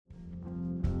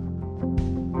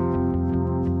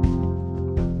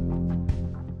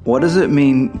What does it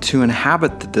mean to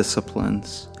inhabit the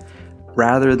disciplines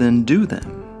rather than do them?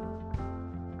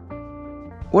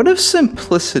 What if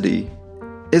simplicity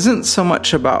isn't so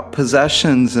much about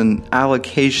possessions and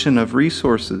allocation of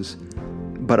resources,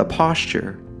 but a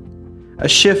posture, a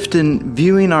shift in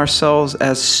viewing ourselves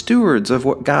as stewards of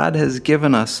what God has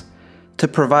given us to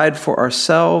provide for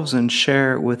ourselves and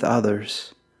share with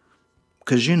others?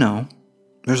 Because,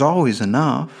 there's always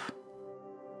enough.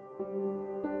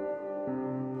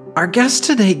 Our guest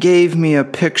today gave me a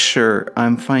picture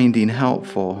I'm finding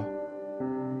helpful.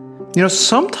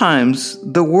 Sometimes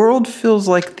the world feels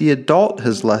like the adult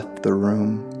has left the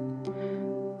room,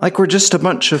 like we're just a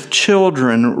bunch of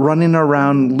children running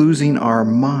around losing our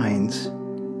minds.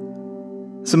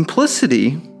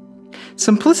 Simplicity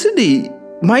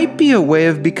might be a way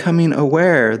of becoming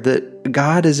aware that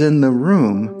God is in the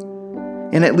room,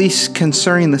 and at least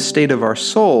concerning the state of our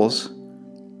souls,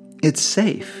 it's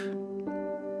safe.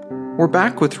 We're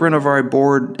back with Renovare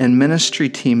board and ministry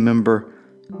team member,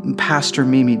 Pastor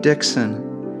Mimi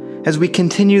Dixon, as we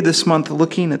continue this month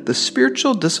looking at the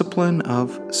spiritual discipline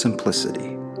of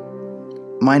simplicity.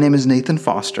 My name is Nathan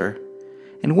Foster,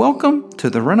 and welcome to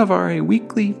the Renovare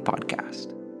Weekly Podcast.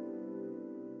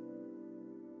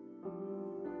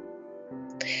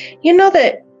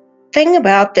 The thing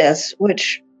about this,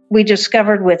 which we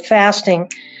discovered with fasting,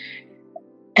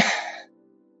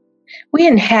 we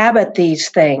inhabit these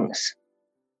things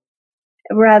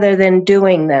rather than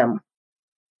doing them.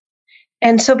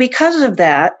 And so because of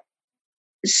that,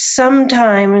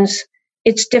 sometimes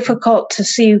it's difficult to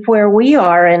see where we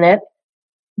are in it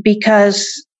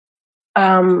because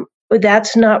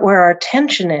that's not where our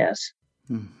attention is.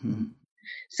 Mm-hmm.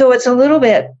 So it's a little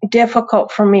bit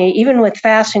difficult for me, even with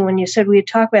fasting. When you said we'd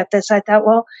talk about this, I thought,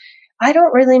 well, I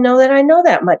don't really know that I know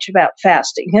that much about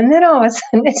fasting. And then all of a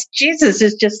sudden, Jesus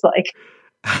is just like...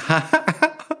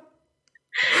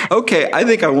 Okay, I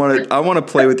think I want to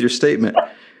play with your statement.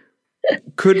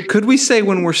 Could we say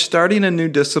when we're starting a new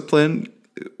discipline,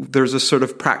 there's a sort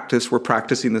of practice, we're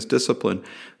practicing this discipline,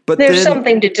 but there's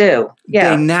something to do.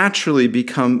 Yeah. They naturally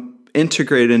become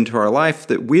integrated into our life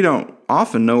that we don't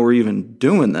often know we're even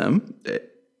doing them.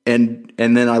 And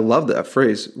then I love that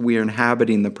phrase, we are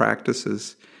inhabiting the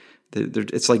practices.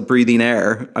 It's like breathing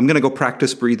air. I'm going to go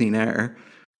practice breathing air.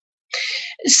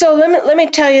 So let me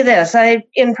tell you this.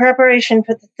 In preparation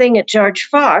for the thing at George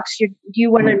Fox, you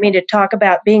wanted me to talk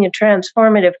about being a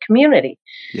transformative community.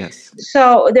 Yes.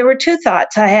 So there were two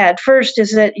thoughts I had. First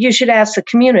is that you should ask the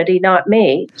community, not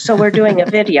me. So we're doing a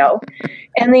video.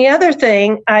 And the other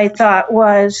thing I thought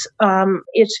was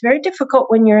it's very difficult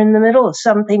when you're in the middle of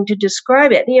something to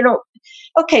describe it.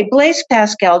 Okay, Blaise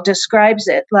Pascal describes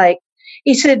it like,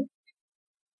 he said,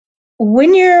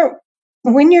 when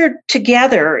you're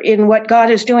together in what God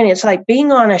is doing, it's like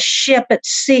being on a ship at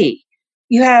sea.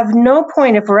 You have no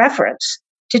point of reference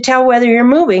to tell whether you're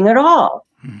moving at all.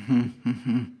 Mm-hmm,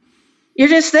 mm-hmm. You're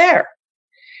just there.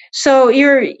 So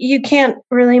you can't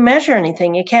really measure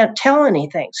anything. You can't tell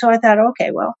anything. So I thought,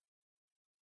 okay, well.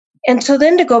 And so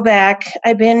then to go back,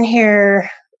 I've been here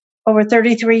over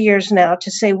 33 years now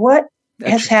to say what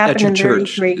has happened in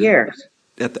 33 years.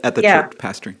 At the church,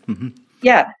 pastoring. Mm-hmm.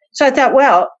 Yeah. So I thought,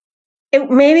 well,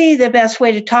 it may be the best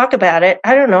way to talk about it.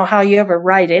 I don't know how you ever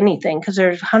write anything because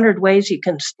there's 100 ways you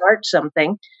can start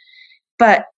something.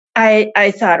 But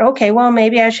I thought, okay, well,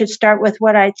 maybe I should start with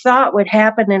what I thought would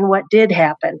happen and what did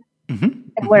happen and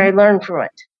what I learned from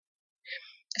it.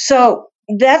 So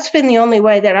that's been the only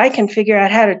way that I can figure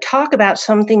out how to talk about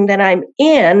something that I'm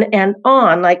in and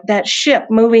on, like that ship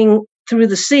moving through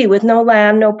the sea with no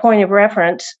land, no point of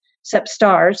reference except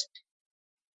stars,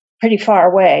 pretty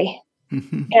far away.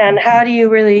 And how do you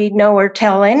really know or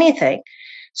tell anything?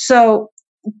 So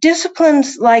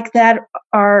disciplines like that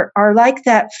are like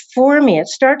that for me. It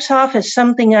starts off as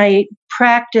something I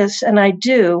practice and I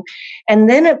do, and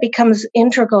then it becomes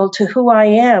integral to who I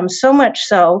am, so much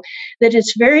so that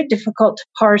it's very difficult to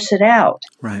parse it out.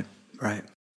 Right.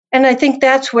 And I think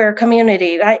that's where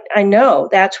community, I know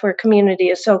that's where community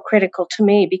is so critical to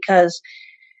me because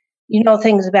you know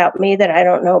things about me that I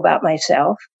don't know about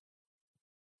myself.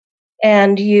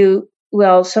 And you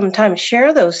will sometimes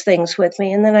share those things with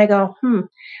me. And then I go,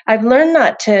 I've learned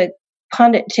not to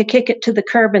kick it to the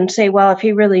curb and say, well, if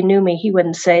he really knew me, he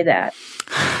wouldn't say that.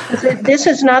 This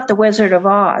is not the Wizard of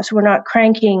Oz. We're not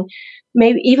cranking,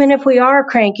 maybe even if we are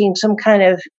cranking some kind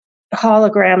of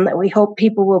hologram that we hope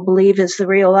people will believe is the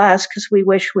real us because we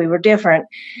wish we were different.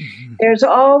 Mm-hmm. There's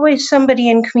always somebody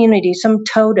in community, some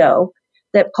Toto,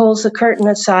 that pulls the curtain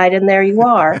aside and there you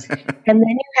are. And then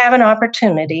you have an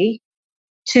opportunity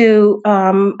to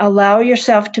allow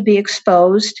yourself to be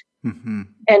exposed Mm-hmm.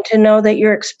 And to know that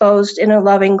you're exposed in a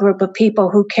loving group of people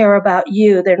who care about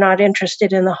you. They're not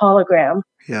interested in the hologram.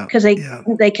 Yeah. Because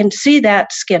they can see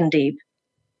that skin deep.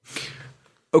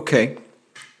 Okay.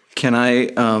 Can I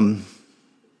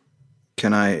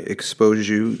expose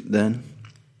you then?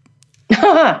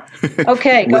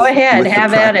 Okay, go ahead.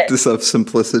 Have at it. Practice of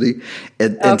simplicity.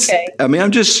 Okay. I mean,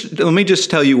 let me just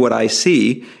tell you what I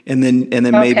see, and then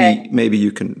Okay. maybe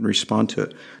you can respond to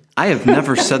it. I have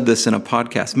never said this in a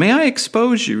podcast. May I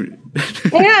expose you?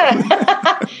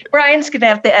 Yeah. Brian's going to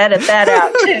have to edit that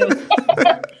out too.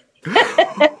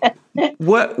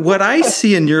 What I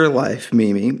see in your life,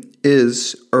 Mimi,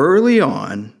 is early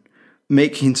on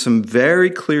making some very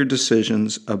clear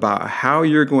decisions about how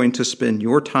you're going to spend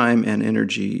your time and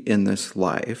energy in this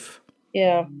life.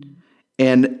 Yeah.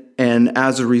 And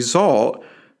as a result,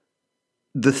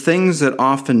 the things that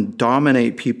often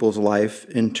dominate people's life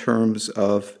in terms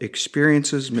of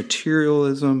experiences,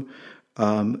 materialism,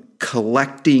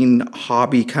 collecting,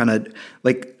 hobby, kind of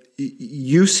like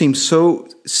you seem so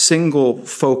single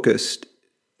focused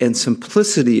and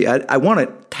simplicity. I want to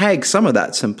tag some of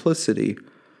that simplicity.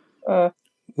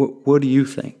 What do you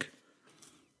think?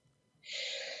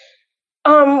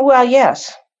 Well,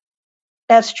 yes,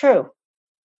 that's true.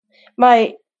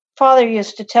 My father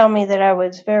used to tell me that I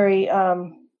was very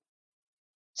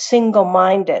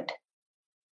single-minded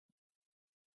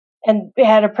and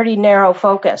had a pretty narrow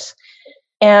focus.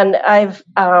 And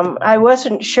I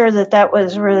wasn't sure that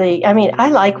was really. I mean, I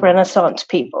like Renaissance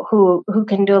people who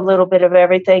can do a little bit of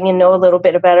everything and know a little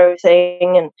bit about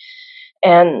everything,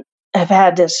 and have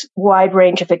had this wide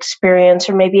range of experience,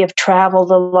 or maybe have traveled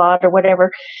a lot or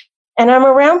whatever. And I'm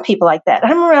around people like that.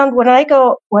 I'm around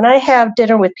when I have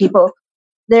dinner with people,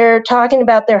 they're talking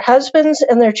about their husbands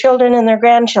and their children and their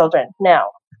grandchildren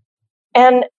now.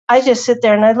 And I just sit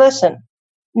there and I listen.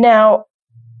 Now,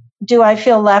 do I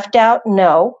feel left out?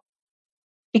 No,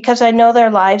 because I know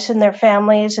their lives and their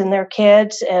families and their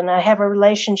kids, and I have a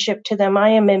relationship to them. I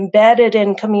am embedded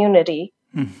in community.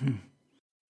 Mm-hmm.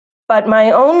 But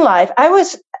my own life,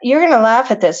 you're going to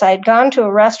laugh at this. I had gone to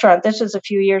a restaurant. This was a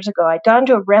few years ago. I'd gone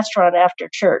to a restaurant after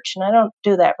church, and I don't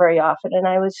do that very often. And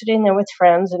I was sitting there with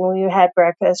friends, and we had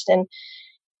breakfast, and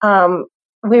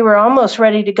we were almost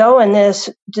ready to go. And this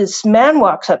man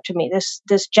walks up to me.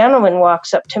 This gentleman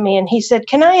walks up to me, and he said,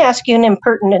 "Can I ask you an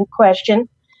impertinent question?"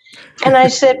 And I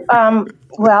said,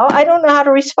 "Well, I don't know how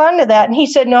to respond to that." And he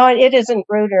said, "No, it isn't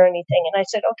rude or anything." And I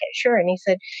said, "Okay, sure." And he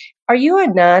said, "Are you a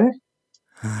nun?"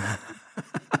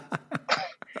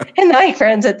 And my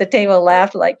friends at the table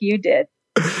laughed like you did.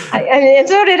 And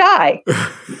so did I.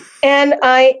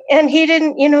 And he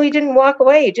didn't walk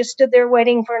away. He just stood there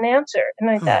waiting for an answer.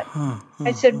 And I thought,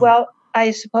 I said, "Well,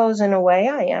 I suppose in a way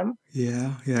I am."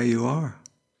 Yeah, you are.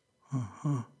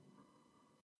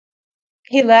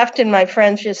 He left, and my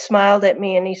friends just smiled at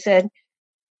me, and he said,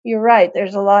 "You're right.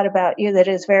 There's a lot about you that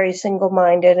is very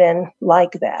single-minded and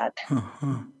like that."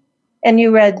 And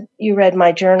you read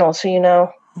my journal, so you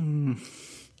know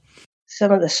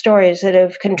some of the stories that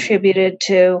have contributed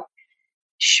to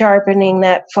sharpening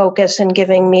that focus and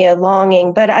giving me a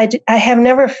longing. But I have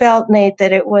never felt, Nate,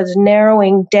 that it was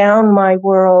narrowing down my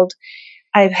world.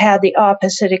 I've had the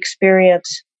opposite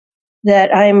experience,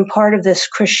 that I'm part of this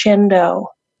crescendo,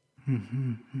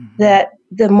 that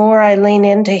the more I lean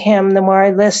into him, the more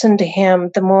I listen to him,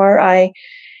 the more I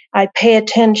pay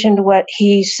attention to what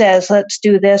he says. Let's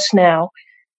do this now.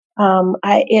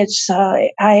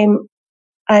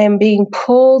 I am being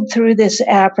pulled through this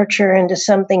aperture into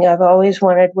something I've always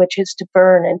wanted, which is to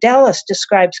burn. And Dallas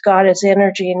describes God as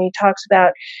energy, and he talks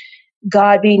about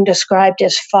God being described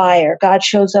as fire. God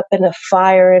shows up in a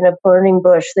fire in a burning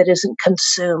bush that isn't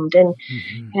consumed.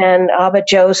 And Abba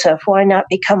Joseph, why not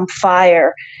become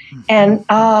fire? And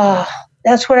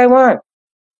that's what I want.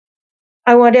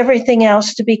 I want everything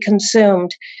else to be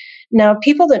consumed. Now,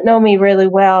 people that know me really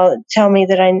well tell me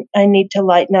that I need to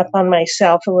lighten up on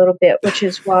myself a little bit, which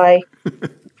is why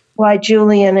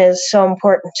Julian is so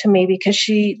important to me, because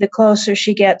the closer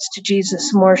she gets to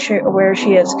Jesus, the more aware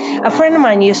she is. A friend of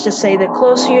mine used to say, the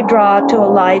closer you draw to a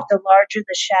light, the larger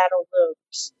the shadow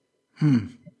looms.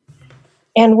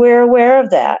 And we're aware of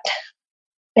that.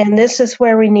 And this is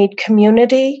where we need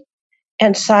community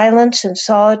and silence and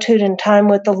solitude and time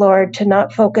with the Lord, to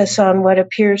not focus on what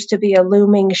appears to be a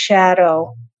looming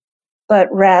shadow, but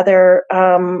rather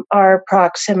our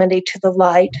proximity to the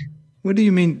light. What do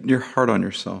you mean you're hard on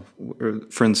yourself? Or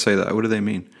friends say that. What do they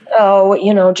mean? Oh,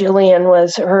 Julian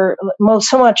was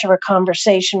so much of her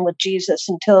conversation with Jesus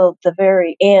until the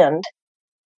very end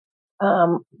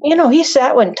He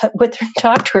sat with her and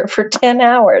talked to her for 10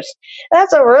 hours.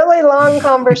 That's a really long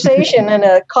conversation in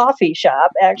a coffee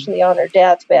shop, actually on her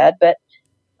dad's bed, but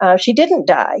she didn't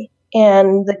die.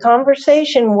 And the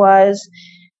conversation was,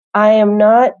 I am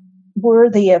not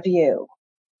worthy of you.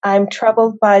 I'm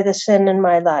troubled by the sin in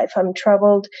my life. I'm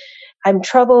troubled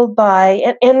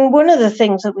by, and one of the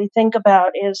things that we think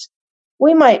about is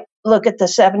we might look at the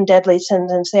 7 deadly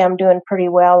sins and say, I'm doing pretty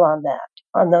well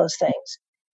on those things.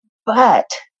 But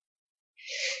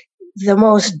the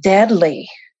most deadly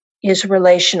is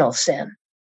relational sin.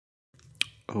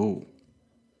 Oh.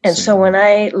 And so when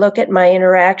I look at my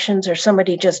interactions, or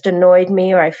somebody just annoyed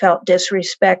me, or I felt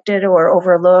disrespected or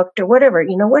overlooked or whatever,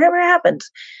 whatever happens,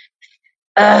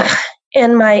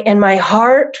 and my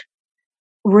heart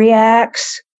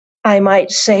reacts, I might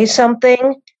say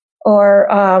something or,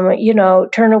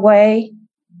 turn away,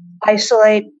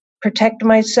 isolate, protect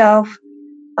myself.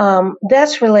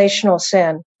 That's relational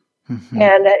sin. Mm-hmm.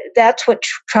 And that's what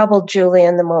troubled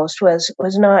Julian the most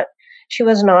she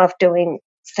wasn't off doing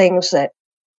things that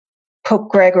Pope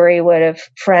Gregory would have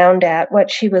frowned at.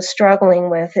 What she was struggling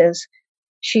with is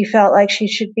she felt like she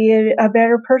should be a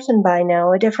better person by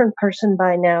now, a different person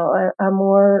by now, a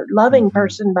more loving mm-hmm.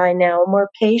 person by now, a more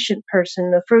patient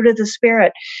person, the fruit of the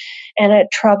Spirit. And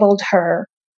it troubled her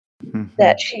mm-hmm.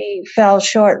 that she fell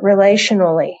short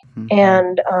relationally. Mm-hmm.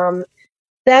 And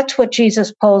that's what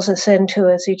Jesus pulls us into,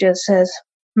 as he just says,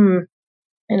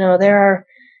 there's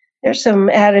some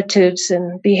attitudes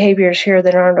and behaviors here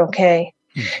that aren't okay.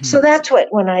 Mm-hmm. So that's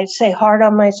when I say hard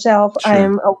on myself, sure.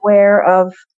 I'm aware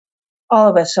of, all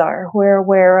of us are. We're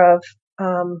aware of,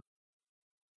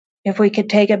 if we could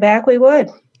take it back, we would.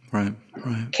 Right.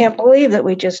 Can't believe that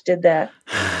we just did that.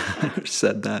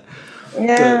 Said that.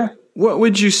 Yeah. What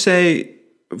would you say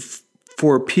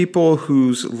for people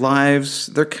whose lives,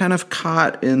 they're kind of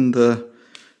caught in the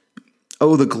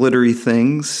glittery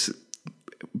things,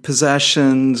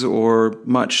 possessions or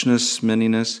muchness,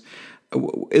 manyness?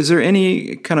 Is there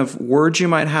any kind of words you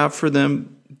might have for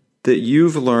them that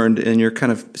you've learned in your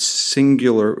kind of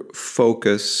singular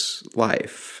focus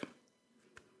life?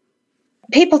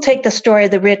 People take the story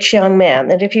of the rich young man,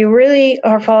 that if you really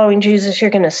are following Jesus, you're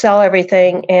going to sell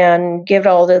everything and give it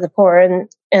all to the poor. And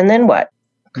then what?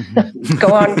 Mm-hmm.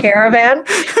 Go on caravan?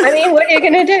 I mean, what are you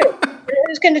going to do?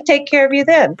 Who's going to take care of you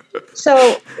then?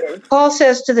 So Paul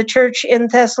says to the church in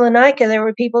Thessalonica, there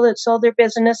were people that sold their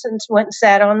business and went and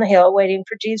sat on the hill waiting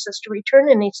for Jesus to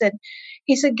return. And he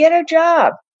said, get a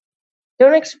job.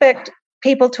 Don't expect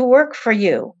people to work for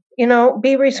you.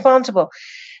 Be responsible.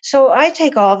 So I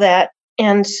take all that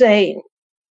and say,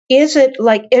 is it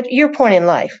like at your point in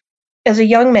life? As a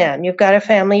young man, you've got a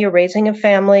family, you're raising a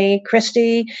family.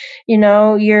 Christy,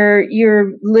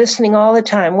 you're listening all the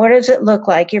time. What does it look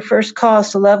like? Your first call is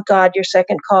to love God. Your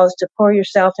second call is to pour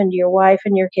yourself into your wife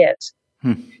and your kids.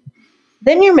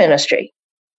 Then your ministry.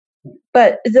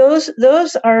 But those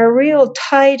are real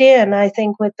tied in, I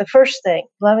think, with the first thing,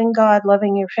 loving God,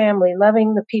 loving your family,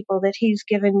 loving the people that he's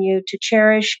given you to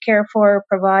cherish, care for,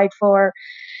 provide for,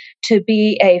 to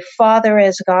be a father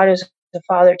as God is a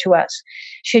father to us.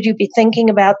 Should you be thinking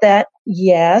about that?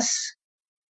 Yes.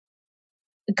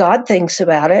 God thinks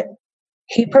about it.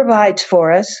 He provides for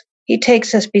us. He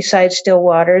takes us beside still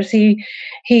waters. He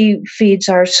feeds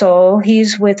our soul.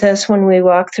 He's with us when we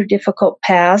walk through difficult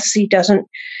paths. He doesn't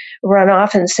run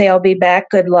off and say, I'll be back,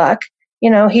 good luck.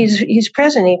 He's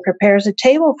present. He prepares a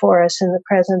table for us in the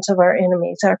presence of our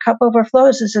enemies. Our cup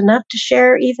overflows is enough to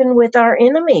share even with our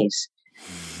enemies.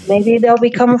 Maybe they'll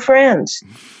become friends.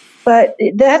 But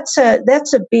that's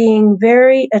a being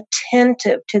very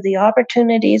attentive to the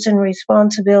opportunities and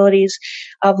responsibilities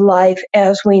of life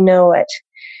as we know it.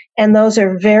 And those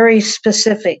are very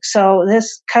specific. So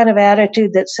this kind of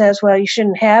attitude that says, well, you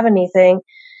shouldn't have anything,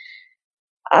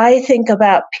 I think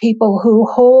about people who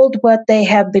hold what they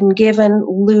have been given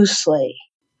loosely,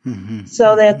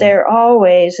 so that they're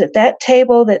always at that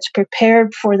table that's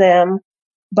prepared for them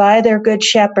by their good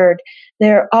shepherd.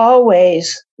 They're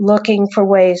always looking for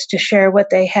ways to share what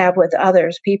they have with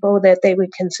others, people that they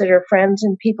would consider friends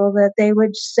and people that they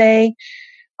would say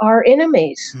are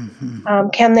enemies.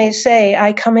 Can they say,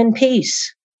 I come in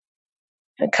peace?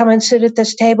 Come and sit at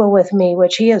this table with me,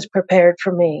 which he has prepared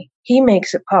for me. He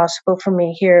makes it possible for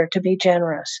me here to be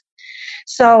generous.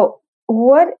 So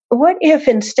what if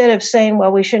instead of saying,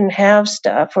 well, we shouldn't have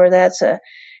stuff, or those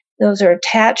are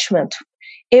attachments,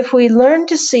 if we learn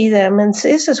to see them, and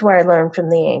this is where I learned from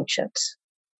the ancients.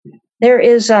 There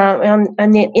is, in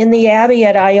the Abbey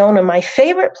at Iona, my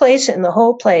favorite place in the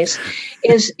whole place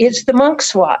is the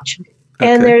Monk's Watch.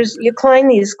 And Okay. you climb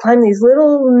these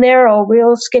little narrow,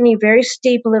 real skinny, very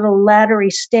steep little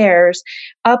laddery stairs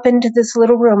up into this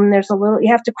little room. And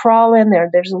you have to crawl in there.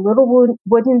 There's a little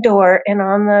wooden door, and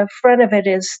on the front of it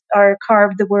are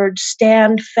carved the words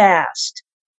 "Stand Fast."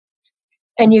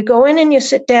 And you go in and you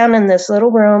sit down in this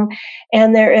little room,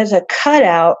 and there is a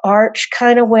cutout, arch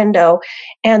kind of window,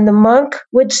 and the monk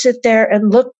would sit there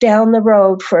and look down the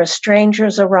road for a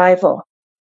stranger's arrival,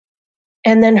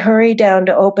 and then hurry down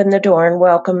to open the door and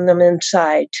welcome them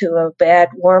inside to a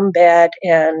warm bed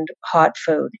and hot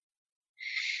food.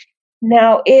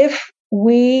 Now, if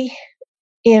we,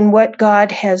 in what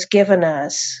God has given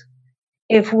us,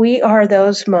 if we are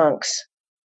those monks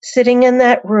sitting in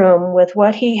that room with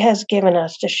what he has given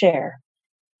us to share,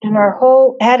 and our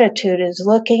whole attitude is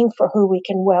looking for who we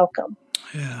can welcome,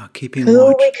 Yeah, keeping who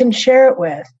watch. we can share it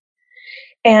with.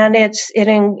 And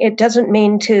it doesn't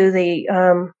mean to the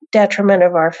detriment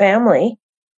of our family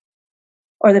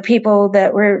or the people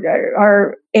that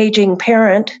our aging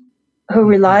parent who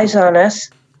relies on us.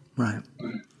 Right.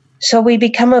 So we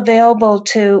become available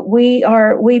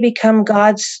we become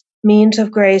God's means of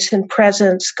grace and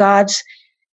presence, God's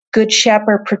good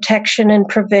shepherd protection and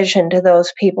provision to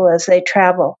those people as they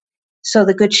travel. So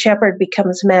the good shepherd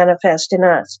becomes manifest in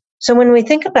us. So when we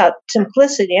think about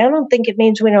simplicity, I don't think it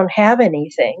means we don't have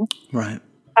anything. Right.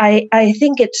 I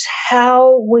think it's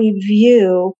how we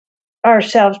view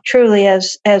ourselves truly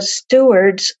as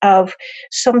stewards of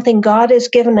something God has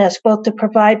given us, both to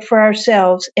provide for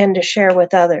ourselves and to share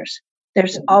with others.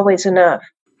 There's always enough.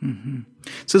 Mm-hmm.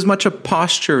 It's as much a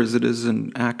posture as it is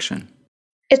an action.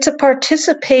 It's a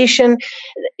participation.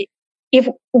 If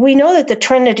we know that the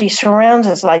Trinity surrounds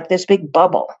us like this big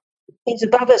bubble, he's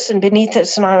above us and beneath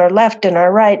us and on our left and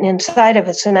our right and inside of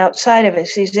us and outside of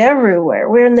us. He's everywhere.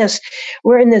 We're in this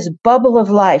bubble of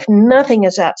life. Nothing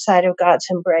is outside of God's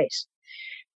embrace.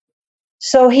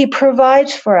 So he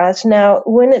provides for us. Now,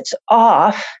 when it's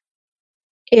off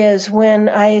is when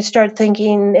I start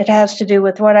thinking it has to do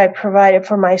with what I provided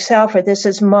for myself, or this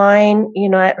is mine,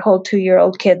 that whole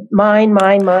 2-year-old kid, mine,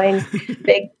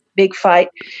 big fight.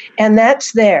 And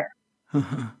that's there.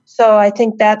 Uh-huh. So I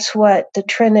think that's what the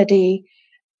Trinity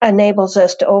enables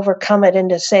us to overcome it and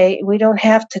to say, we don't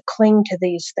have to cling to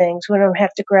these things. We don't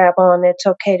have to grab on. It's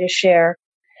okay to share.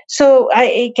 So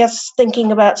I guess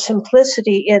thinking about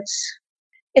simplicity,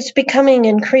 it's becoming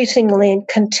increasingly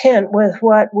content with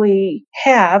what we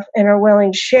have and are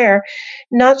willing to share,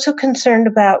 not so concerned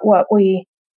about what we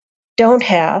don't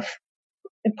have.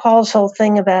 And Paul's whole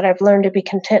thing about I've learned to be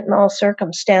content in all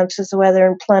circumstances, whether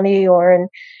in plenty or in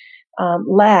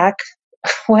lack.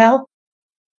 Well,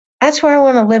 that's where I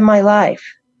want to live my life.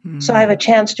 So I have a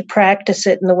chance to practice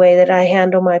it in the way that I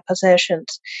handle my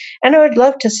possessions. And I would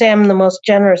love to say I'm the most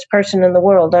generous person in the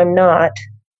world. I'm not.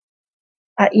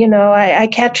 I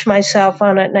catch myself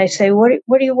on it and I say, what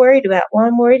are you worried about? Well,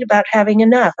 I'm worried about having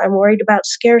enough. I'm worried about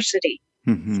scarcity.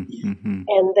 Mm-hmm, mm-hmm.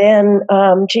 And then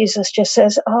Jesus just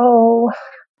says, oh,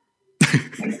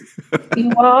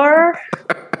 you are?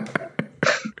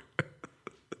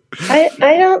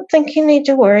 I don't think you need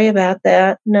to worry about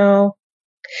that. No.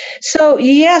 So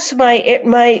yes,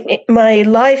 my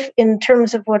life in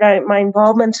terms of my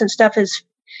involvements and stuff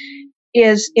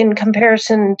is in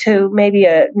comparison to maybe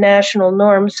a national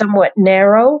norm somewhat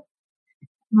narrow.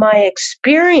 My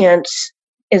experience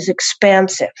is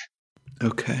expansive.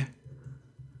 Okay.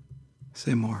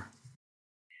 Say more.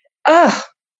 I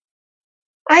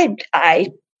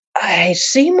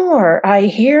see more. I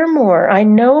hear more. I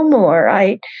know more.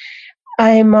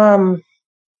 I'm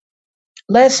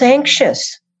less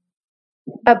anxious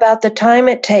about the time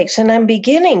it takes, and I'm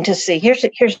beginning to see. Here's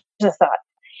the thought.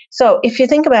 So if you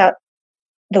think about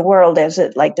the world as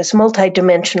like this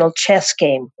multidimensional chess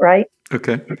game, right?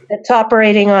 Okay. It's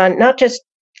operating on not just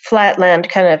flatland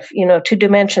kind of, 2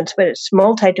 dimensions, but it's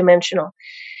multidimensional.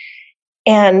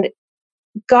 And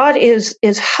God is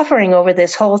hovering over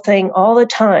this whole thing all the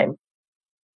time.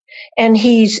 And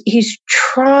he's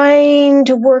trying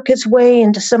to work his way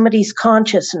into somebody's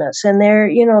consciousness, and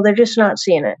they're just not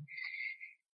seeing it.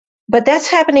 But that's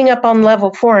happening up on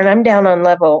level 4, and I'm down on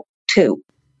level 2.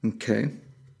 Okay.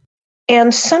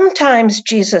 And sometimes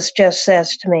Jesus just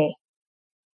says to me,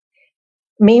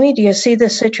 Mimi, do you see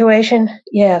this situation?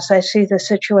 Yes, I see the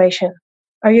situation.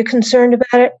 Are you concerned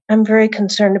about it? I'm very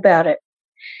concerned about it.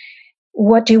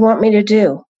 What do you want me to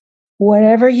do?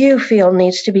 Whatever you feel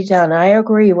needs to be done. I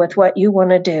agree with what you want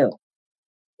to do.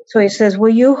 So he says,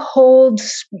 will you hold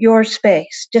your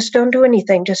space? Just don't do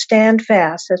anything. Just stand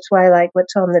fast. That's why I like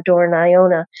what's on the door in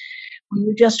Iona. Will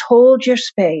you just hold your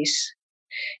space?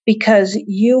 Because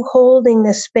you holding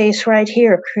this space right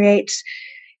here creates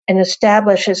and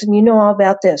establishes, and you know all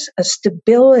about this, a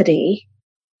stability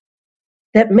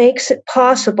that makes it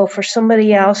possible for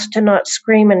somebody else to not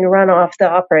scream and run off the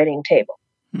operating table.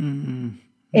 Mm-hmm.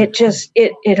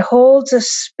 It holds a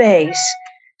space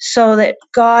so that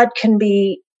God can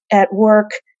be at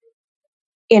work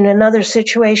in another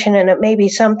situation, and it may be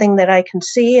something that I can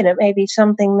see, and it may be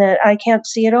something that I can't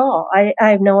see at all. I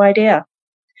have no idea.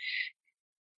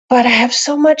 But I have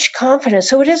so much confidence.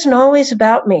 So it isn't always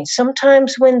about me.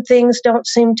 Sometimes when things don't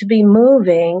seem to be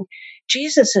moving,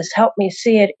 Jesus has helped me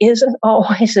see it isn't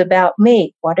always about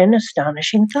me. What an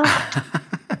astonishing thought.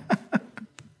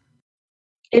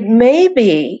 It may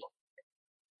be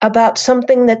about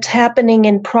something that's happening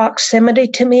in proximity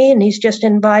to me, and he's just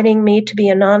inviting me to be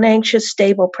a non-anxious,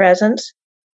 stable presence.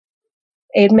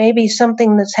 It may be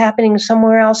something that's happening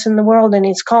somewhere else in the world, and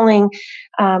he's calling,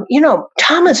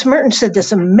 Thomas Merton said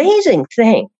this amazing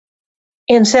thing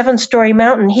in Seven Storey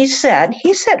Mountain. He said,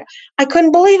 I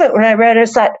couldn't believe it when I read it.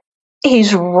 I thought,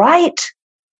 he's right.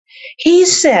 He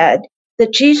said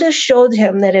that Jesus showed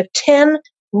him that if 10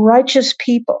 righteous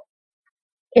people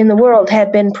in the world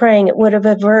had been praying, it would have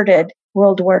averted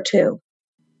World War II.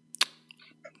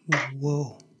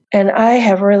 Whoa. And I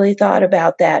have really thought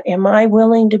about that. Am I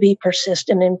willing to be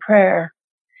persistent in prayer?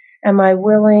 Am I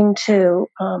willing to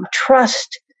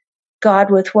trust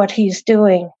God with what he's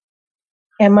doing?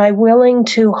 Am I willing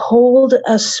to hold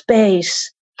a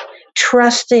space,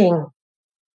 trusting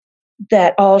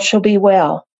that all shall be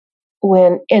well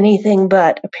when anything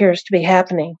but appears to be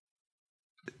happening?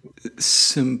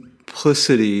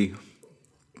 Simplicity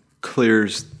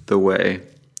clears the way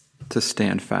to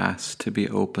stand fast, to be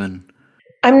open.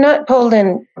 I'm not pulled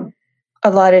in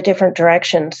a lot of different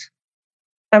directions.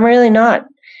 I'm really not.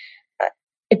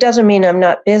 It doesn't mean I'm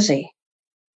not busy.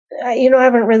 I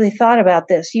haven't really thought about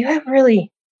this. You have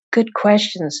really good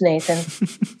questions, Nathan.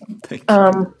 Thank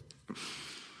you.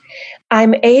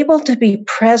 I'm able to be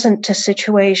present to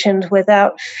situations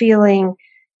without feeling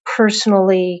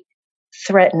personally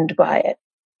threatened by it.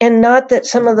 And not that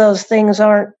some of those things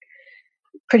aren't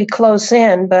pretty close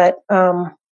in, but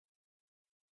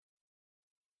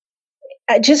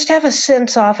I just have a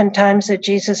sense oftentimes that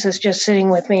Jesus is just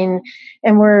sitting with me,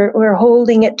 and we're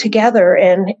holding it together.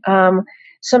 And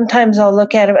sometimes I'll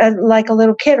look at him like a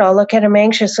little kid. I'll look at him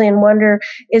anxiously and wonder,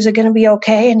 is it going to be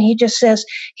okay? And he just says,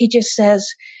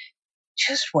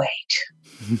 just wait.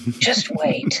 Just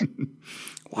wait.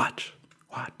 Watch.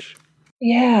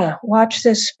 Yeah, watch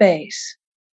this space.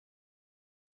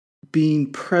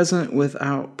 Being present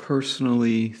without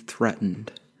personally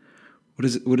threatened.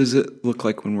 What does it look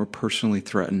like when we're personally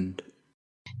threatened?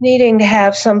 Needing to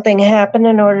have something happen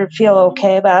in order to feel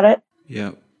okay about it.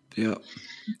 Yep. Do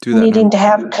that. Needing to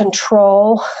have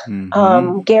control,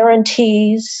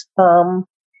 guarantees,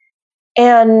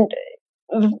 and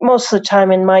most of the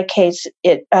time, in my case,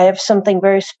 I have something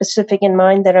very specific in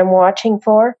mind that I'm watching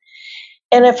for.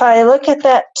 And if I look at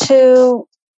that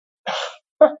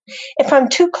if I'm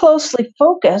too closely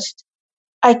focused,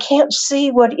 I can't see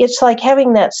what it's like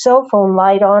having that cell phone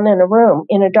light on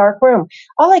in a dark room.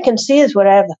 All I can see is what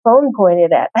I have the phone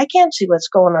pointed at. I can't see what's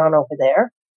going on over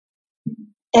there.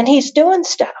 And he's doing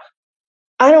stuff.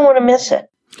 I don't want to miss it.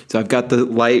 So I've got the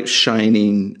light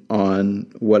shining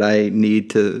on what I need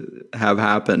to have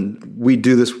happen. We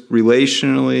do this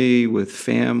relationally with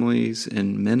families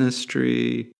and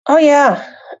ministry. Oh, yeah.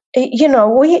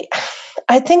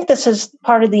 I think this is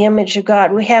part of the image of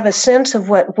God. We have a sense of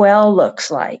what well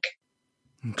looks like.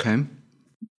 Okay.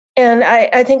 And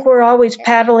I think we're always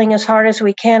paddling as hard as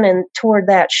we can toward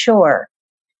that shore.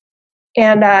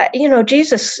 And,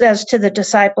 Jesus says to the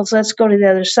disciples, let's go to the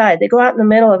other side. They go out in the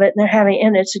middle of it,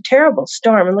 and it's a terrible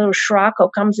storm. A little Scirocco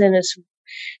comes in as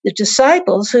the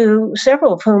disciples,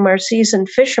 several of whom are seasoned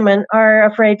fishermen, are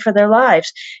afraid for their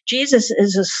lives. Jesus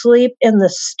is asleep in the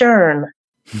stern.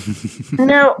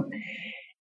 Now,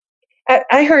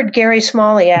 I heard Gary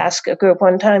Smalley ask a group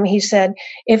one time, he said,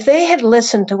 if they had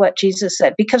listened to what Jesus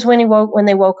said, because when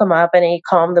they woke him up and he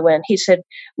calmed the wind, he said,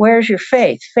 where's your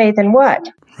faith? Faith in what?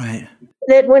 Right.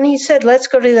 That when he said, let's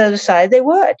go to the other side, they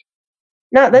would.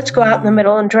 Not, let's go out in the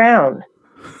middle and drown.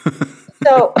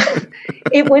 So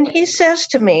when he says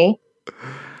to me,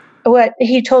 what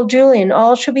he told Julian,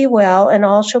 all shall be well, and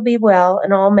all shall be well,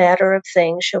 and all matter of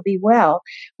things shall be well.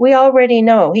 We already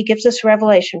know. He gives us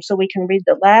revelation so we can read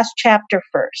the last chapter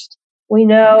first. We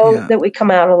know that we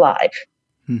come out alive.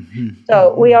 Mm-hmm.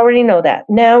 So we already know that.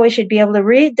 Now we should be able to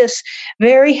read this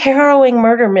very harrowing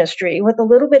murder mystery with a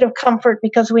little bit of comfort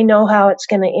because we know how it's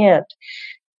going to end.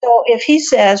 So if he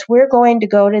says we're going to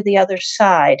go to the other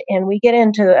side and we get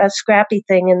into a scrappy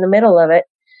thing in the middle of it,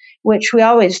 which we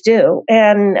always do,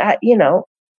 and,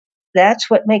 That's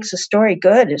what makes a story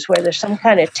good, is where there's some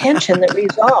kind of tension that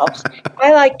resolves.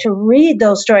 I like to read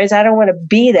those stories. I don't want to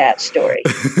be that story.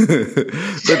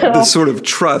 The sort of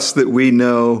trust that we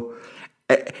know.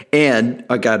 And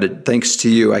I got it. Thanks to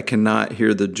you, I cannot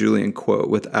hear the Julian quote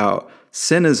without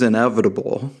sin is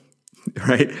inevitable,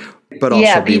 right? But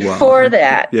also before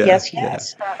that. Yeah, yes. Yeah.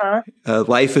 Uh-huh.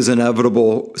 Life is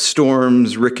inevitable.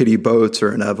 Storms, rickety boats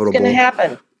are inevitable. It's going to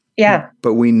happen. Yeah.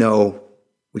 But we know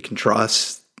we can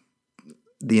trust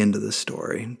the end of the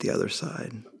story, the other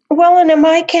side. Well,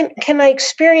 and can I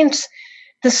experience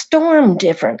the storm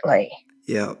differently?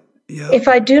 Yeah. Yeah. If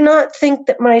I do not think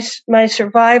that my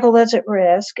survival is at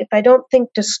risk, if I don't think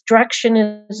destruction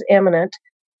is imminent,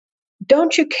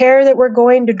 don't you care that we're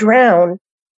going to drown?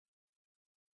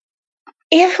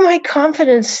 If my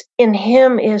confidence in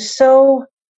him is so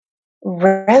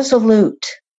resolute,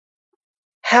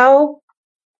 how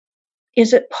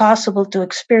is it possible to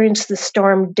experience the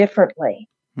storm differently?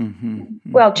 Mm-hmm,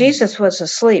 mm-hmm. Well, Jesus was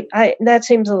asleep. That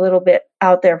seems a little bit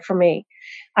out there for me.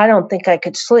 I don't think I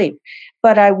could sleep,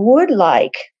 but I would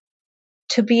like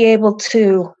to be able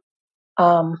to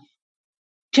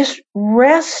just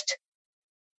rest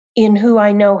in who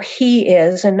I know he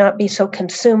is and not be so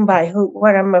consumed by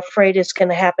what I'm afraid is going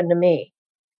to happen to me.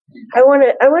 I want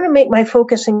to make my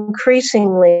focus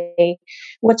increasingly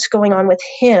what's going on with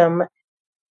him.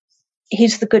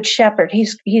 He's the good shepherd.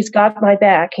 He's got my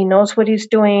back. He knows what he's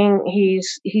doing.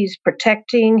 He's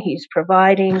protecting. He's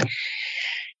providing.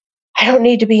 I don't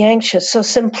need to be anxious. So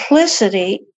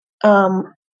simplicity,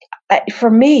 for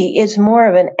me, is more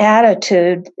of an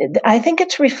attitude. I think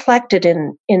it's reflected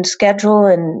in schedule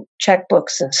and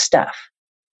checkbooks and stuff.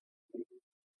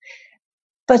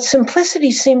 But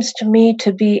simplicity seems to me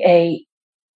to be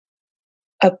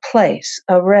a place,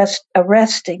 a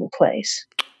resting place.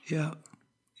 Yeah.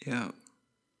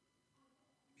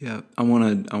 I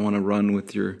want to run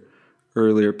with your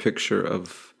earlier picture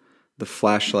of the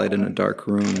flashlight in a dark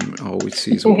room. All we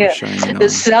see is what we're shining on. The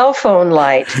cell phone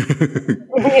light.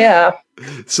 Yeah.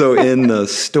 So in the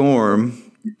storm,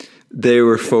 they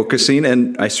were focusing,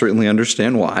 and I certainly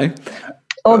understand why.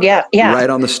 Oh, yeah. Right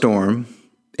on the storm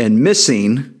and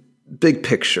missing big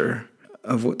picture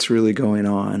of what's really going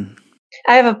on.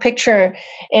 I have a picture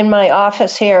in my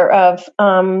office here of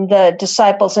the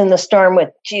disciples in the storm with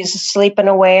Jesus sleeping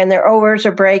away, and their oars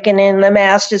are breaking in, the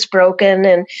mast is broken,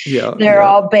 and they're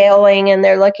all bailing, and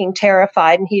they're looking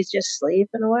terrified, and he's just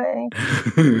sleeping away.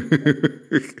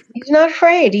 He's not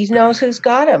afraid. He knows who's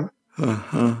got him.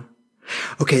 Uh-huh.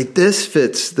 Okay, this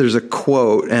fits. There's a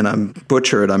quote, and I'm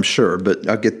butcher it, I'm sure, but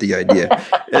I'll get the idea.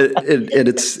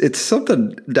 It's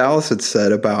something Dallas had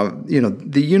said about,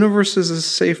 the universe is a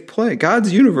safe place.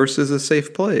 God's universe is a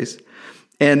safe place.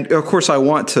 And of course, I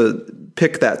want to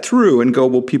pick that through and go,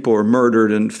 well, people are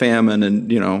murdered and famine, and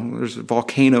there's a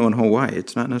volcano in Hawaii.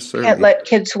 It's not necessarily. Can't let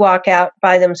kids walk out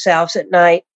by themselves at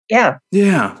night. Yeah.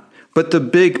 Yeah. But the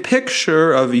big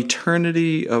picture of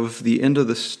eternity, of the end of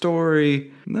the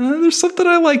story, there's something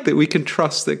I like, that we can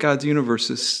trust that God's universe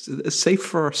is safe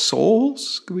for our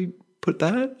souls. Can we put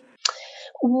that?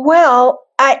 Well,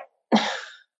 I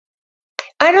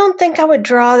don't think I would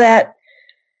draw that.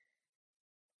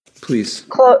 Please.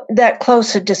 That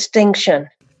close a distinction.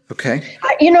 Okay.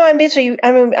 I'm busy.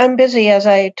 I'm busy, as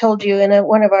I told you, in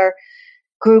one of our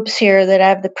groups here that I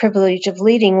have the privilege of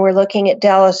leading. We're looking at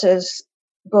Dallas's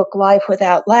book Life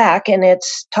Without Lack, and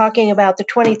it's talking about the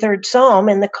 23rd Psalm,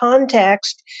 and the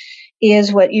context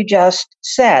is what you just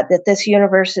said, that this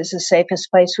universe is the safest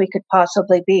place we could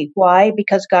possibly be. Why?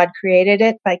 Because God created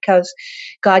it, because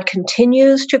God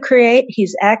continues to create.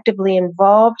 He's actively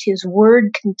involved. His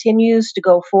word continues to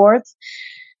go forth.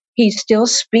 He's still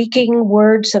speaking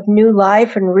words of new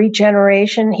life and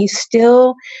regeneration. He's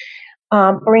still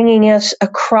bringing us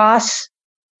across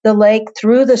the lake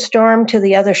through the storm to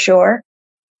the other shore.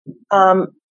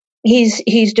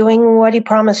 He's doing what he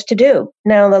promised to do.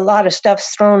 Now, a lot of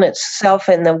stuff's thrown itself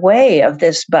in the way of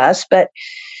this bus, but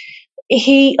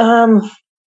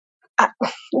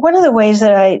one of the ways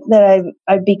that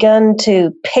I've begun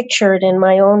to picture it in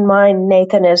my own mind,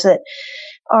 Nathan, is that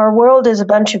our world is a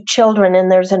bunch of children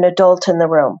and there's an adult in the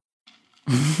room.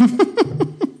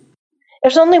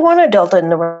 There's only one adult in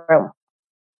the room.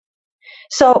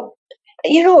 So,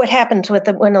 what happens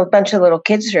when a bunch of little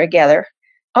kids are together?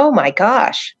 Oh my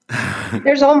gosh,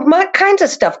 there's all kinds of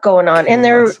stuff going on, and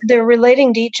they're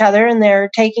relating to each other, and they're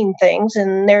taking things,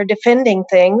 and they're defending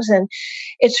things, and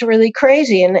it's really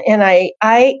crazy. And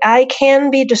I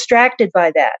can be distracted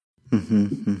by that,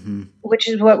 which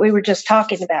is what we were just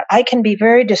talking about. I can be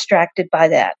very distracted by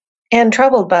that and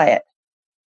troubled by it.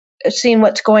 Seeing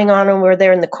what's going on when we're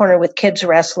there in the corner with kids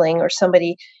wrestling, or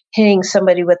somebody hitting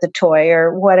somebody with a toy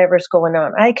or whatever's going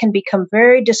on. I can become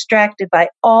very distracted by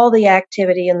all the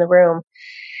activity in the room.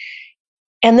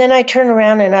 And then I turn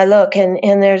around and I look, and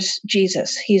there's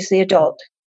Jesus. He's the adult.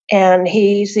 And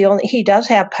he does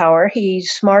have power.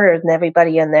 He's smarter than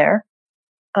everybody in there.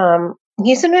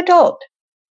 He's an adult.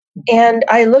 And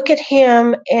I look at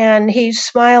him, and he's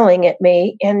smiling at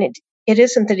me, and it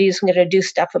isn't that he's going to do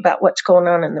stuff about what's going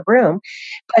on in the room,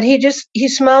 but he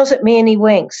smiles at me and he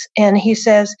winks, and he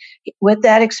says with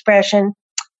that expression,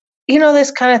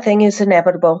 this kind of thing is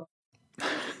inevitable.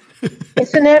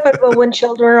 It's inevitable when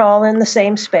children are all in the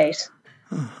same space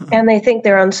and they think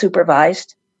they're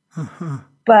unsupervised.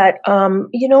 But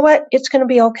you know what? It's going to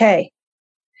be okay.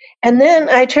 And then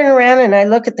I turn around and I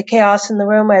look at the chaos in the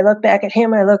room. I look back at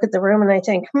him. I look at the room and I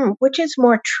think, which is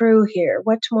more true here?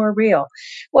 What's more real?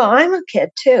 Well, I'm a kid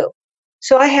too.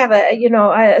 So I have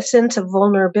a sense of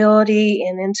vulnerability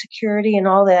and insecurity and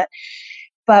all that.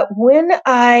 But when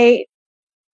I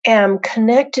am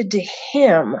connected to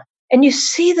him, and you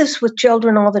see this with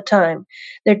children all the time,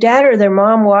 their dad or their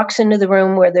mom walks into the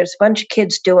room where there's a bunch of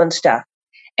kids doing stuff.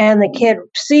 And the kid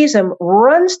sees them,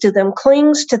 runs to them,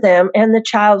 clings to them, and the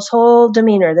child's whole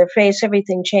demeanor, their face,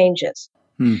 everything changes.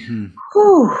 Mm-hmm.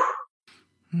 Whew.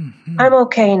 Mm-hmm. I'm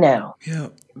okay now.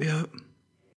 Yep.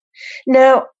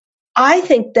 Now, I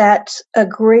think that's a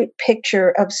great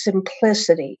picture of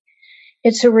simplicity.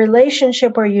 It's a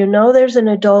relationship where there's an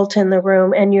adult in the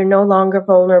room and you're no longer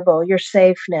vulnerable. You're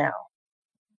safe now.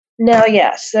 Now,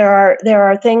 yes, there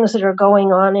are things that are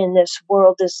going on in this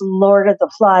world, this Lord of the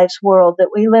Flies world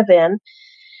that we live in.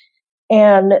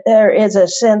 And there is a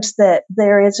sense that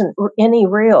there isn't any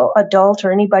real adult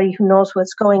or anybody who knows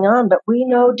what's going on, but we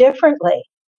know differently.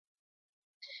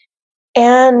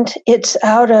 And it's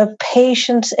out of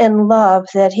patience and love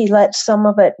that he lets some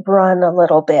of it run a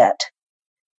little bit.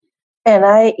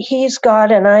 And he's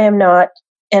God and I am not.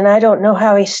 And I don't know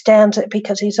how he stands it,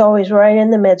 because he's always right in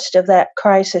the midst of that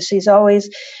crisis. He's always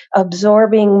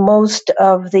absorbing most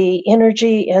of the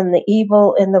energy and the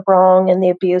evil and the wrong and the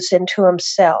abuse into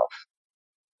himself.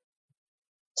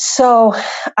 So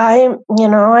I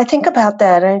think about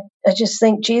that. I just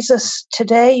think, Jesus,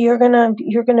 today you're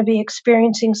gonna be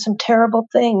experiencing some terrible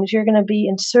things. You're gonna be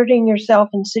inserting yourself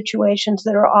in situations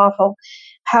that are awful.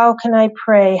 How can I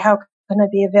pray? How can I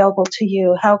be available to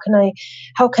you? How can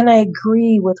I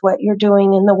agree with what you're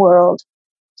doing in the world,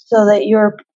 so that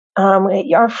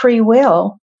our free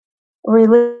will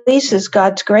releases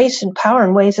God's grace and power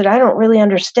in ways that I don't really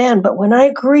understand. But when I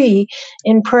agree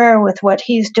in prayer with what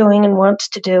he's doing and wants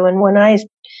to do, and when I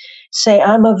say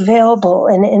I'm available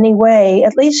in any way,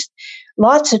 at least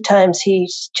lots of times he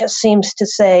just seems to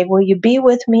say, will you be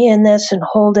with me in this and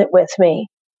hold it with me?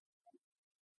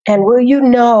 And will you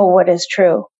know what is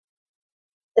true?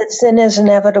 That sin is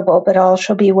inevitable, but all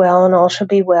shall be well, and all shall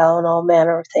be well, and all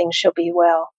manner of things shall be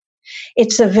well.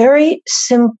 It's a very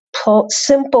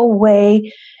simple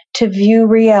way to view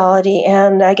reality,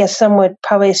 and I guess some would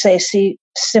probably say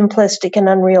simplistic and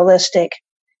unrealistic.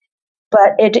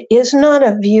 But it is not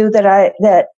a view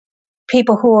that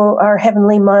people who are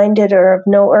heavenly minded or of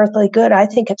no earthly good. I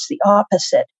think it's the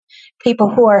opposite. People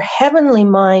who are heavenly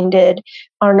minded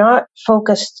are not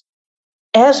focused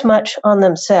as much on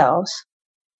themselves,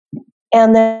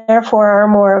 and therefore are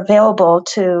more available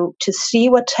to see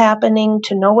what's happening,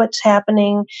 to know what's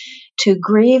happening, to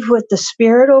grieve with the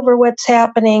Spirit over what's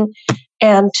happening,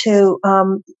 and to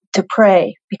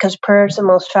pray, because prayer is the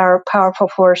most powerful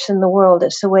force in the world.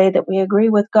 It's the way that we agree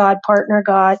with God, partner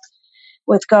God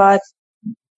with God.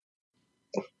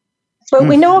 But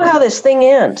we know how this thing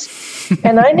ends,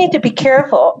 and I need to be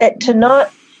careful to not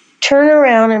turn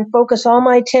around and focus all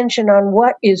my attention on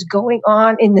what is going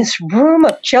on in this room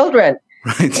of children.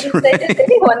 Right. Does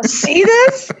anyone see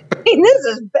this? I mean, this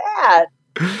is bad.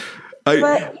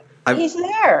 But he's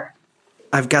there.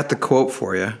 I've got the quote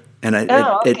for you, and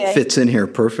okay. It fits in here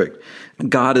perfect.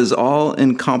 God is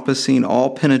all-encompassing,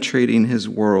 all-penetrating his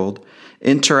world,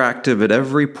 interactive at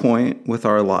every point with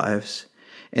our lives,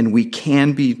 and we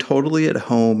can be totally at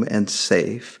home and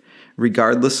safe,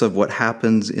 regardless of what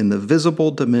happens in the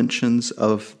visible dimensions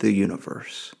of the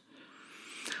universe.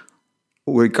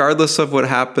 Regardless of what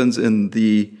happens in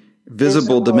the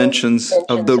visible dimensions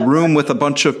of the room with a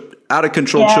bunch of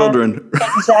out-of-control children.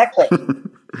 Exactly.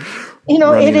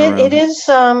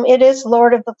 It is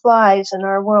Lord of the Flies, and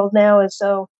our world now is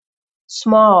so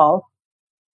small.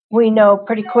 We know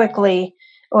pretty quickly,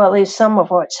 well, at least some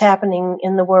of what's happening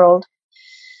in the world.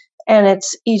 And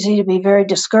it's easy to be very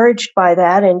discouraged by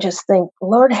that and just think,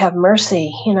 Lord, have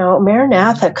mercy.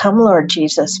 Maranatha, come, Lord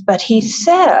Jesus. But he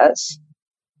says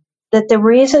that the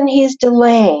reason he's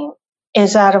delaying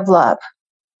is out of love.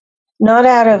 not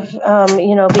out of,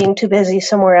 being too busy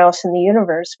somewhere else in the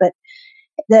universe, but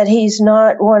that he's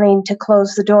not wanting to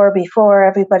close the door before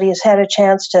everybody has had a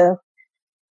chance to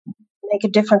make a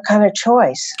different kind of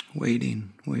choice. Waiting.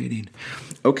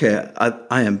 Okay,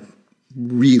 I am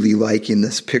really liking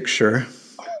this picture.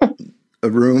 A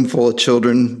room full of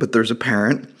children, but there's a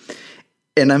parent.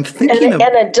 And I'm thinking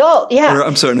an adult, yeah.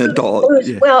 I'm sorry, an adult.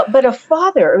 Yeah. Well, but a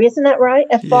father, isn't that right?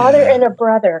 A father and a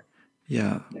brother.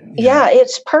 Yeah. Yeah,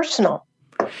 it's personal.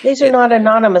 These are not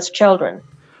anonymous children.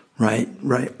 Right.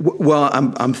 Well,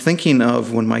 I'm thinking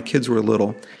of when my kids were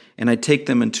little, and I take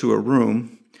them into a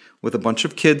room with a bunch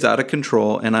of kids out of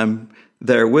control, and I'm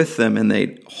there with them, and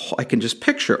I can just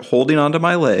picture it holding onto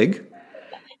my leg,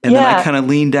 and then I kind of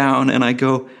lean down and I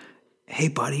go, "Hey,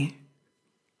 buddy,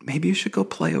 maybe you should go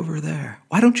play over there.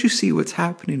 Why don't you see what's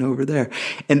happening over there?"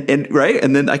 And right,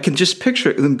 and then I can just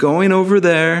picture them going over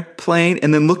there, playing,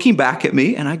 and then looking back at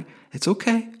me, and it's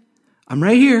okay. I'm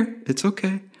right here. It's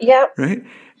okay. Yeah. Right.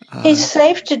 He's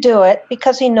safe to do it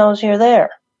because he knows you're there.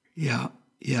 Yeah.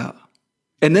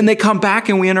 And then they come back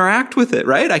and we interact with it,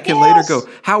 right? I can later go,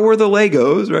 "How were the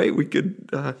Legos?" Right? We could.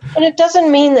 And it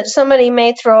doesn't mean that somebody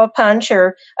may throw a punch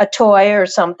or a toy or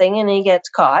something and he gets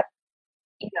caught,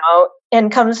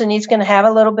 and comes and he's going to have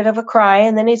a little bit of a cry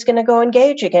and then he's going to go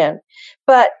engage again.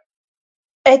 But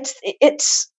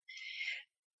it's.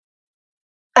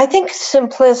 I think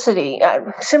simplicity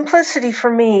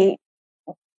for me,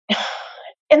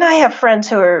 and I have friends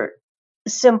who are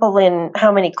simple in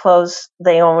how many clothes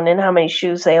they own and how many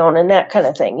shoes they own and that kind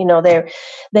of thing.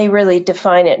 They really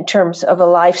define it in terms of a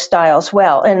lifestyle as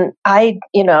well. And I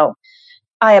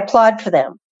applaud for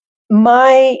them.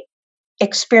 My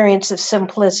experience of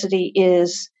simplicity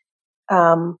is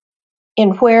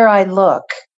in where I look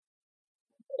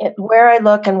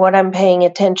and what I'm paying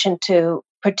attention to,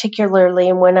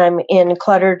 particularly when I'm in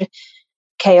cluttered,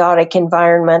 chaotic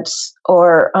environments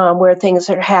or where things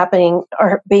are happening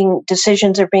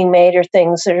decisions are being made or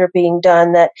things that are being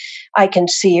done that I can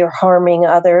see are harming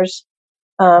others.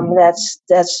 That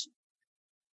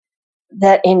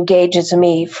engages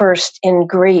me first in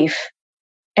grief,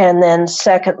 and then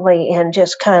secondly in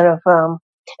just kind of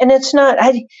and it's not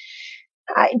I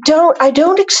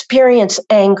don't experience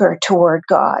anger toward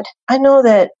God. I know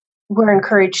that we're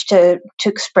encouraged to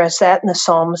express that, and the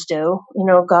Psalms do.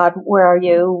 God, where are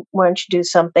you? Why don't you do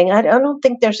something? I don't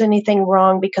think there's anything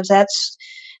wrong, because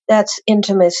that's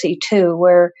intimacy too,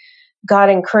 where God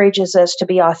encourages us to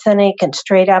be authentic and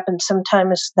straight up, and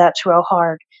sometimes that's real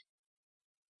hard.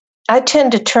 I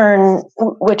tend to turn,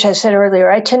 which I said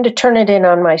earlier, it in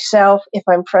on myself. If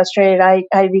I'm frustrated, I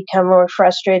become more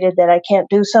frustrated that I can't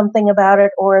do something about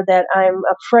it, or that I'm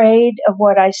afraid of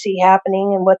what I see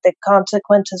happening and what the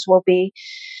consequences will be.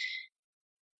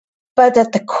 But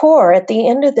at the core, at the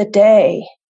end of the day,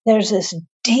 there's this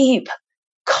deep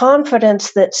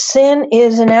confidence that sin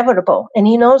is inevitable, and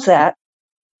he knows that,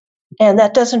 and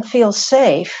that doesn't feel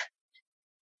safe.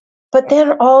 But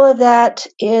then all of that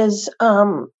is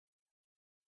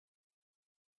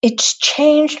it's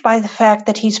changed by the fact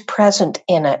that he's present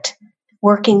in it,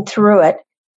 working through it,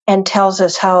 and tells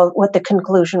us what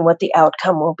the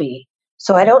outcome will be.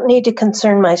 So I don't need to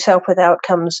concern myself with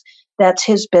outcomes. That's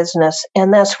his business.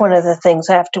 And that's one of the things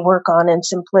I have to work on in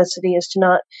simplicity, is to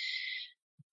not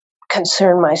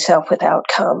concern myself with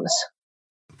outcomes.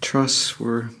 Trust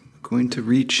we're going to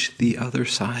reach the other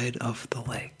side of the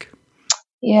lake.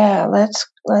 Yeah, let's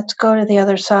go to the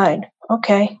other side.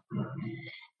 Okay.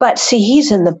 But see,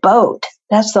 he's in the boat.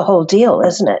 That's the whole deal,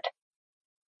 isn't it?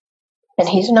 And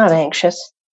he's not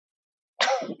anxious.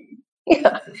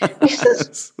 Yeah. He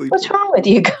says, "What's wrong with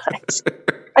you guys?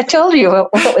 I told you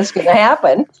what was going to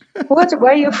happen. Why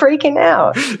are you freaking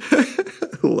out?"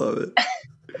 I love it.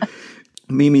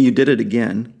 Mimi, you did it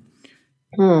again.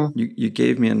 You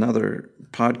gave me another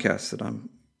podcast that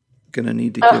I'm going to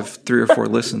need to give 3 or 4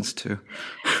 listens to.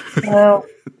 Well,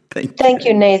 thank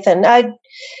you, Nathan.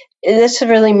 This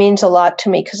really means a lot to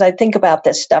me, because I think about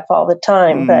this stuff all the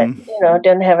time, but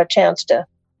didn't have a chance to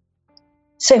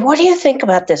say, "What do you think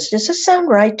about this? Does this sound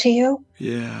right to you?"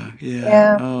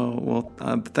 Yeah. Oh, well,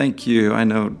 thank you. I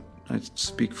know I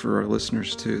speak for our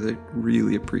listeners too. They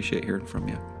really appreciate hearing from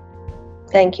you.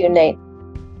 Thank you, Nate.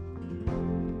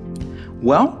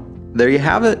 Well, there you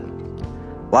have it.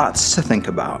 Lots to think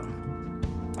about.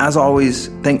 As always,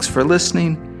 thanks for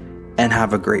listening, and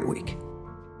have a great week.